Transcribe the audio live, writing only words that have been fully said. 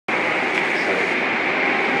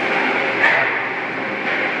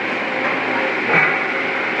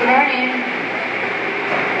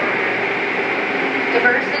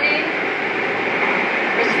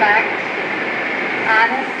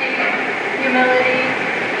humility,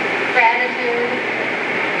 gratitude,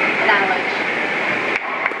 knowledge.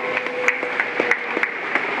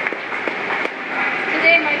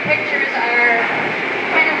 Today my pictures are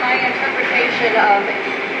kind of my interpretation of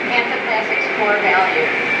Anthroplastic's core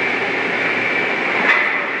values.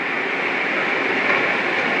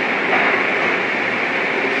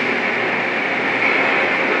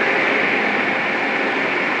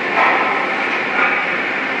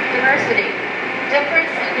 Diversity.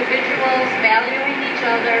 Different individuals valuing each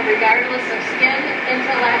other regardless of skin,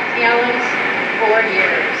 intellect, talents, or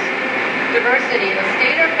years. Diversity. The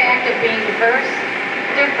state or fact of being diverse,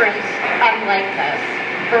 difference, unlikeness.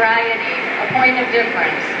 Variety. A point of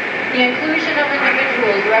difference. The inclusion of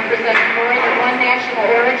individuals representing more than one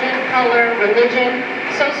national origin, color, religion,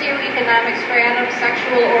 socioeconomic stratum,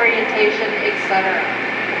 sexual orientation, etc.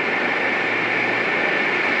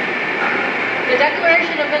 The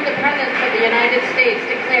Declaration of Independence of the United States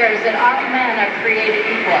declares that all men are created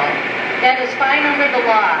equal. That is fine under the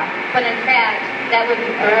law, but in fact, that would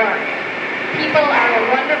be boring. People are a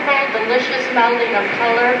wonderful, delicious melding of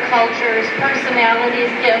color, cultures, personalities,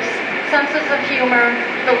 gifts, senses of humor.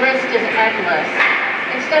 The list is endless.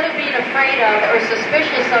 Instead of being afraid of or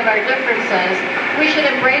suspicious of our differences, we should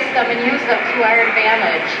embrace them and use them to our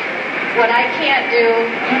advantage. What I can't do,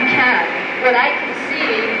 you can. What I can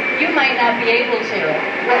see, you might not be able to.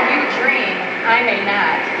 What you dream, I may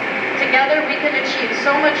not. Together we can achieve so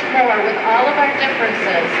much more with all of our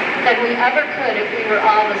differences than we ever could if we were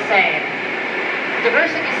all the same.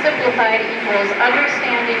 Diversity simplified equals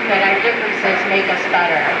understanding that our differences make us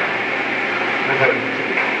better.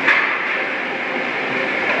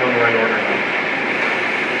 Go in the right order now.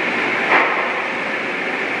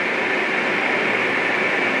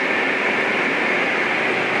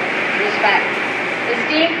 Respect.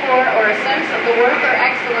 Esteem for or a sense of the worth or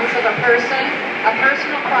excellence of a person, a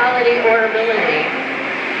personal quality or ability.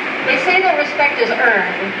 They say that respect is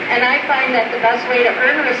earned, and I find that the best way to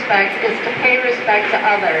earn respect is to pay respect to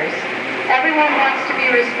others. Everyone wants to be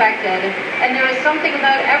respected, and there is something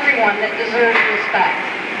about everyone that deserves respect.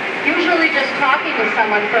 Usually just talking to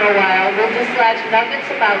someone for a while will dislodge nuggets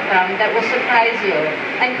about them that will surprise you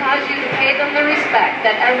and cause you to pay them the respect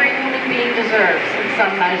that every human being deserves in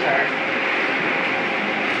some measure.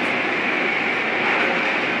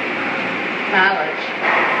 Knowledge.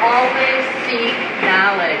 Always seek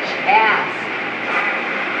knowledge. Ask.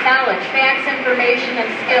 Knowledge, facts, information,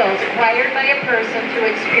 and skills acquired by a person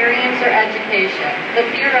through experience or education, the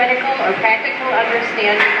theoretical or practical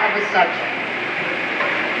understanding of a subject.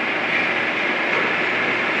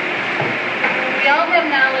 We all have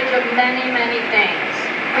knowledge of many, many things.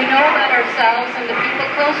 We know about ourselves and the people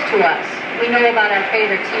close to us. We know about our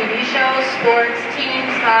favorite TV shows, sports,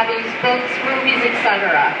 teams, hobbies, books, movies,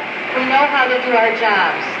 etc. We know how to do our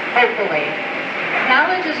jobs, hopefully.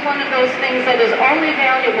 Knowledge is one of those things that is only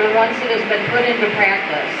valuable once it has been put into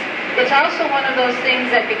practice. It's also one of those things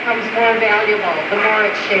that becomes more valuable the more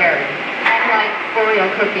it's shared, unlike Oreo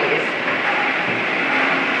cookies.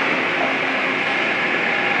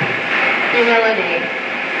 Humility.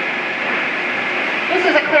 This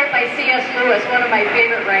is a quote by C.S. Lewis, one of my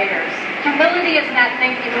favorite writers. Humility is not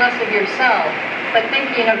thinking less of yourself, but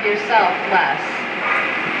thinking of yourself less.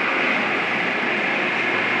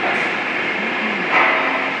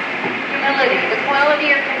 Humility, the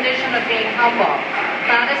quality or condition of being humble,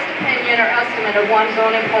 modest opinion or estimate of one's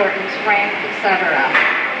own importance, rank, etc.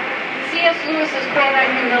 C.S. Lewis's quote on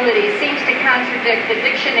humility seems to contradict the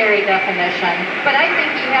dictionary definition, but I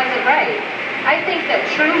think he has it right. I think that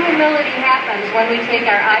true humility happens when we take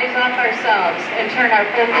our eyes off ourselves and turn our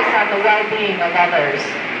focus on the well-being of others.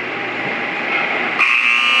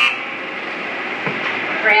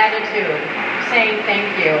 Gratitude, saying thank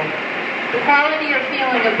you. The quality or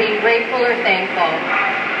feeling of being grateful or thankful.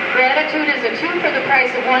 Gratitude is a 2 for the price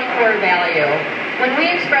of 1 core value. When we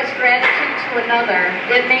express gratitude to another,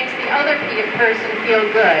 it makes the other person feel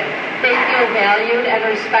good. They feel valued and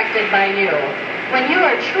respected by you. When you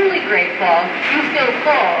are truly grateful, you feel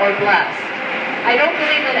full or blessed. I don't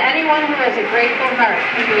believe that anyone who has a grateful heart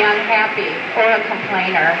can be unhappy or a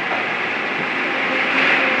complainer.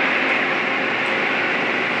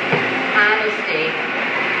 Honesty.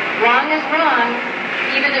 Wrong is wrong,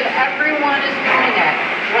 even if everyone is doing it.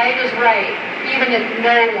 Right is right, even if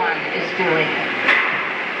no one is doing it.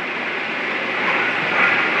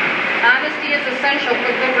 Honesty is essential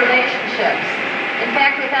for good relationships. In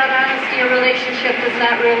fact, without honesty, a relationship does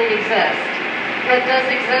not really exist. What does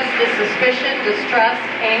exist is suspicion, distrust,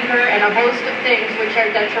 anger, and a host of things which are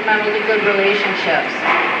detrimental to good relationships.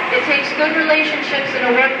 It takes good relationships in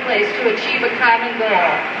a workplace to achieve a common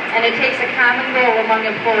goal, and it takes a common goal among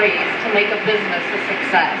employees to make a business a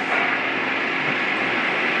success.